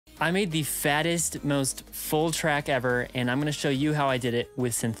I made the fattest, most full track ever, and I'm gonna show you how I did it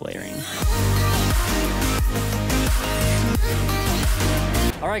with synth layering.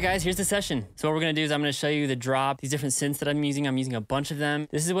 All right, guys, here's the session. So what we're gonna do is I'm gonna show you the drop, these different synths that I'm using. I'm using a bunch of them.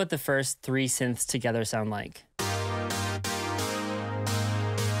 This is what the first 3 synths together sound like.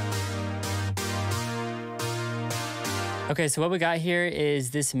 Okay, so what we got here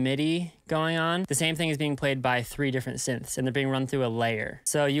is this MIDI going on. The same thing is being played by 3 different synths, and they're being run through a layer.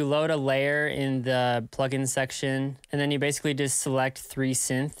 So you load a layer in the plugin section, and then you basically just select 3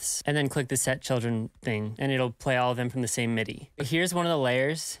 synths, and then click the Set Children thing, and it'll play all of them from the same MIDI. Here's one of the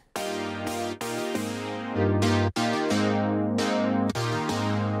layers.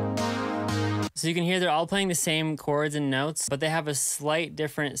 So you can hear they're all playing the same chords and notes, but they have a slight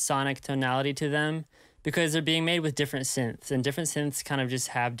different sonic tonality to them, because they're being made with different synths, and different synths kind of just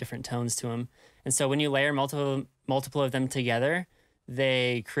have different tones to them. And so when you layer multiple of them together,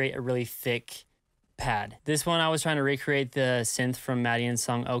 they create a really thick pad. This one, I was trying to recreate the synth from Maddie's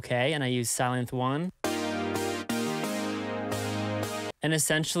song OK, and I used Silent 1. And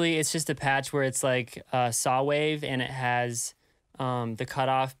essentially, it's just a patch where it's like a saw wave, and it has the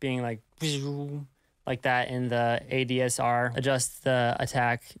cutoff being like that in the ADSR. Adjust the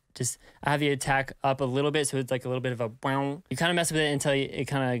attack. I have the attack up a little bit, so it's like a little bit of a bow. You kind of mess with it until it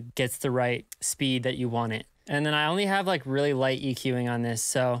kind of gets the right speed that you want it. And then I only have like really light EQing on this,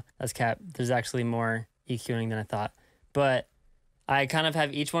 so that's cap. There's actually more EQing than I thought. But I kind of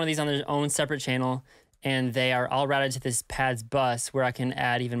have each one of these on their own separate channel, and they are all routed to this pads bus where I can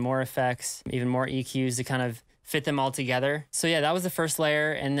add even more effects, even more EQs to kind of fit them all together. So yeah, that was the first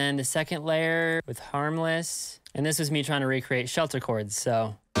layer. And then the second layer with Harmless. And this was me trying to recreate shelter chords,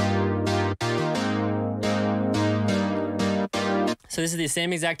 so. So this is the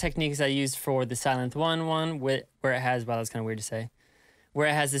same exact techniques I used for the Silent 1 one, where it has, wow, that's kind of weird to say, where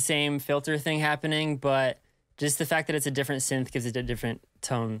it has the same filter thing happening, but just the fact that it's a different synth gives it a different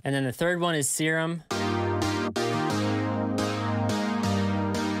tone. And then the third one is Serum.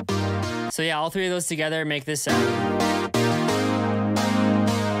 So yeah, all 3 of those together make this sound.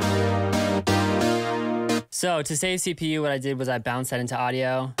 So to save CPU, what I did was I bounced that into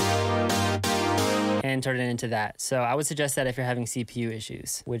audio and turned it into that. So I would suggest that if you're having CPU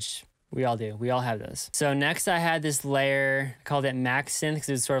issues, which we all do. We all have those. So next I had this layer, I called it Max Synth, because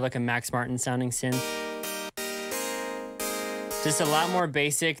it's sort of like a Max Martin sounding synth. Just a lot more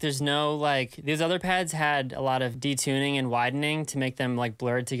basic. There's no like, these other pads had a lot of detuning and widening to make them like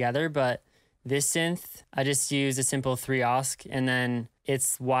blurred together, but this synth, I just used a simple 3-osc, and then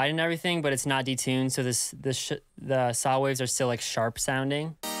it's wide and everything, but it's not detuned, so the saw waves are still like sharp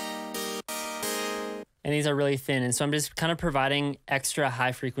sounding. And these are really thin, and so I'm just kind of providing extra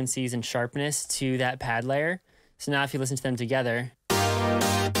high frequencies and sharpness to that pad layer. So now if you listen to them together,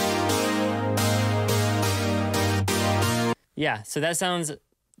 yeah, so that sounds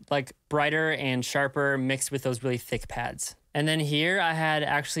like brighter and sharper mixed with those really thick pads. And then here I had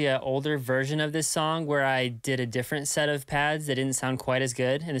actually an older version of this song where I did a different set of pads that didn't sound quite as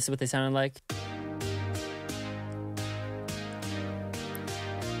good, and this is what they sounded like.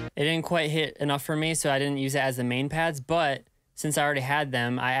 It didn't quite hit enough for me, so I didn't use it as the main pads, but since I already had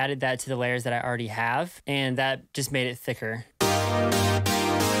them, I added that to the layers that I already have, and that just made it thicker.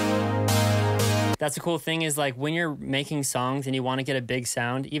 That's the cool thing is like when you're making songs and you want to get a big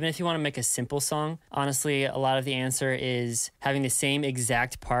sound, even if you want to make a simple song, honestly, a lot of the answer is having the same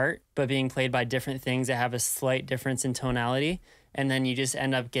exact part, but being played by different things that have a slight difference in tonality. And then you just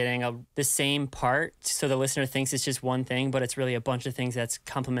end up getting the same part. So the listener thinks it's just one thing, but it's really a bunch of things that's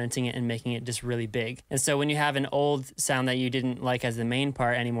complementing it and making it just really big. And so when you have an old sound that you didn't like as the main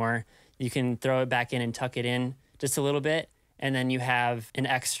part anymore, you can throw it back in and tuck it in just a little bit. And then you have an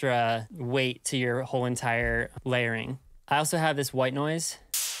extra weight to your whole entire layering. I also have this white noise.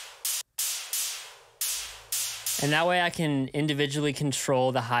 And that way I can individually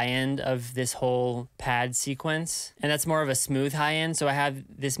control the high end of this whole pad sequence. And that's more of a smooth high end. So I have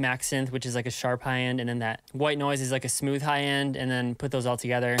this Max Synth, which is like a sharp high end, and then that white noise is like a smooth high end, and then put those all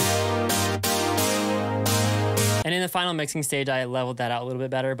together. And in the final mixing stage, I leveled that out a little bit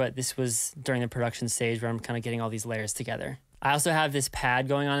better, but this was during the production stage where I'm kind of getting all these layers together. I also have this pad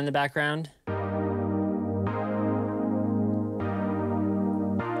going on in the background.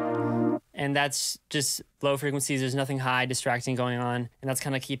 And that's just low frequencies. There's nothing high distracting going on. And that's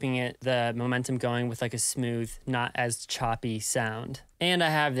kind of keeping the momentum going with like a smooth, not as choppy sound. And I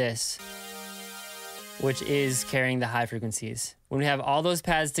have this, which is carrying the high frequencies. When we have all those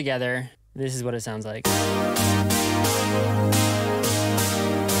pads together, this is what it sounds like.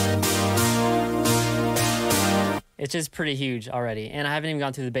 It's just pretty huge already. And I haven't even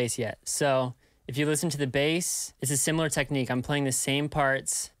gone through the bass yet. So if you listen to the bass, it's a similar technique. I'm playing the same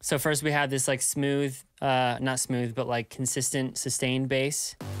parts. So first we have this like smooth, not smooth, but like consistent sustained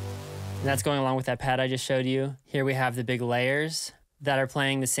bass. And that's going along with that pad I just showed you. Here we have the big layers that are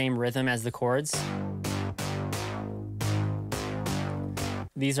playing the same rhythm as the chords.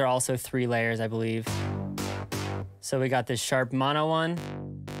 These are also 3 layers, I believe. So we got this sharp mono one,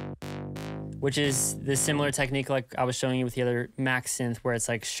 which is the similar technique like I was showing you with the other Max synth, where it's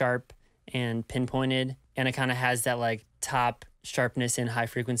like sharp and pinpointed, and it kind of has that like top sharpness and high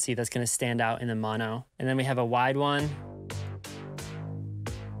frequency that's going to stand out in the mono. And then we have a wide one,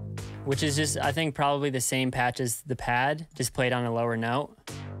 which is just, I think, probably the same patch as the pad, just played on a lower note.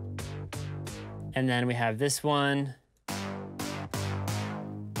 And then we have this one.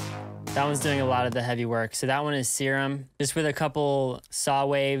 That one's doing a lot of the heavy work. So that one is Serum, just with a couple saw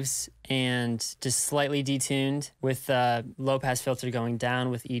waves and just slightly detuned with a low pass filter going down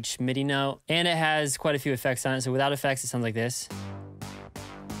with each MIDI note. And it has quite a few effects on it. So without effects, it sounds like this.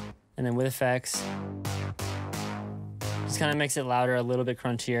 And then with effects, just kind of makes it louder, a little bit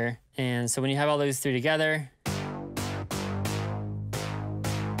crunchier. And so when you have all those 3 together,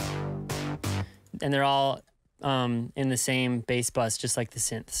 and they're all in the same bass bus, just like the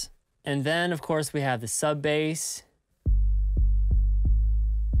synths. And then, of course, we have the sub bass.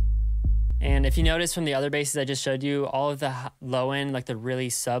 And if you notice from the other basses I just showed you, all of the low end, like the really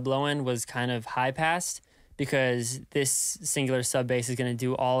sub low end, was kind of high passed, because this singular sub bass is going to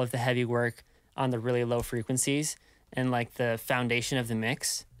do all of the heavy work on the really low frequencies and like the foundation of the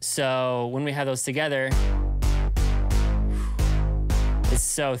mix. So when we have those together, it's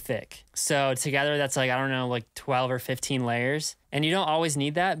so thick. So together, that's like, I don't know, like 12 or 15 layers. And you don't always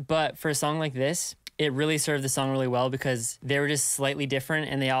need that, but for a song like this, it really served the song really well, because they were just slightly different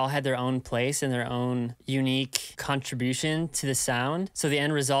and they all had their own place and their own unique contribution to the sound. So the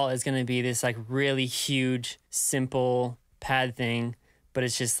end result is gonna be this like really huge, simple pad thing, but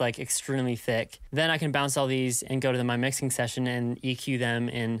it's just like extremely thick. Then I can bounce all these and go to my mixing session and EQ them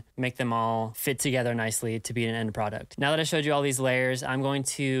and make them all fit together nicely to be an end product. Now that I showed you all these layers, I'm going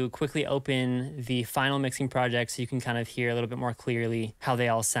to quickly open the final mixing project so you can kind of hear a little bit more clearly how they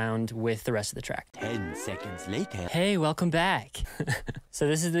all sound with the rest of the track. 10 seconds later. Hey, welcome back. So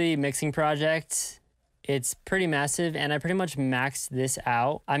this is the mixing project. It's pretty massive, and I pretty much maxed this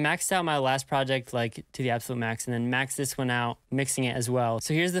out. I maxed out my last project like to the absolute max, and then maxed this one out, mixing it as well.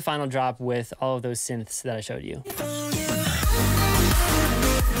 So here's the final drop with all of those synths that I showed you.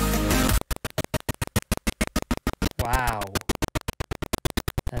 Wow.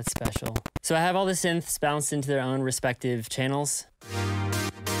 That's special. So I have all the synths bounced into their own respective channels,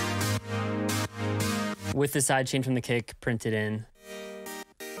 with the sidechain from the kick printed in.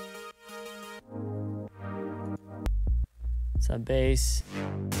 Sub bass.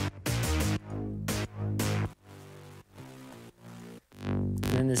 And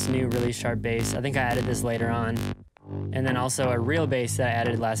then this new really sharp bass. I think I added this later on. And then also a real bass that I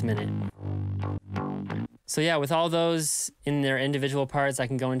added last minute. So yeah, with all those in their individual parts, I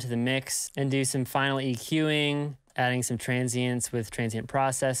can go into the mix and do some final EQing, adding some transients with transient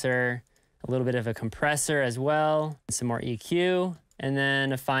processor, a little bit of a compressor as well, some more EQ, and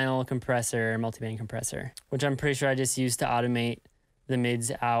then a final compressor, multiband compressor, which I'm pretty sure I just used to automate the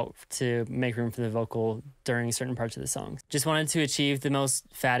mids out to make room for the vocal during certain parts of the song. Just wanted to achieve the most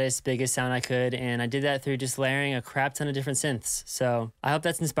fattest, biggest sound I could, and I did that through just layering a crap ton of different synths. So I hope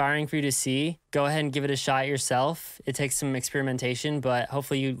that's inspiring for you to see. Go ahead and give it a shot yourself. It takes some experimentation, but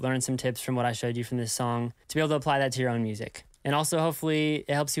hopefully you learned some tips from what I showed you from this song to be able to apply that to your own music. And also hopefully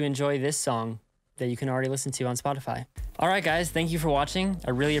it helps you enjoy this song that you can already listen to on Spotify. All right, guys, thank you for watching. I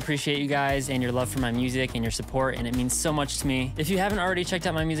really appreciate you guys and your love for my music and your support, and it means so much to me. If you haven't already checked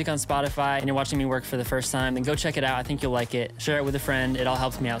out my music on Spotify and you're watching me work for the first time, then go check it out. I think you'll like it. Share it with a friend. It all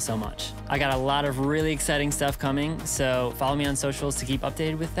helps me out so much. I got a lot of really exciting stuff coming, so follow me on socials to keep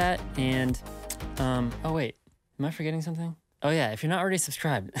updated with that. And, oh wait, am I forgetting something? Oh yeah, if you're not already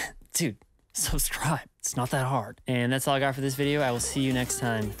subscribed, dude, subscribe. It's not that hard. And that's all I got for this video. I will see you next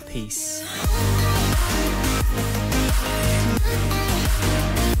time. Peace.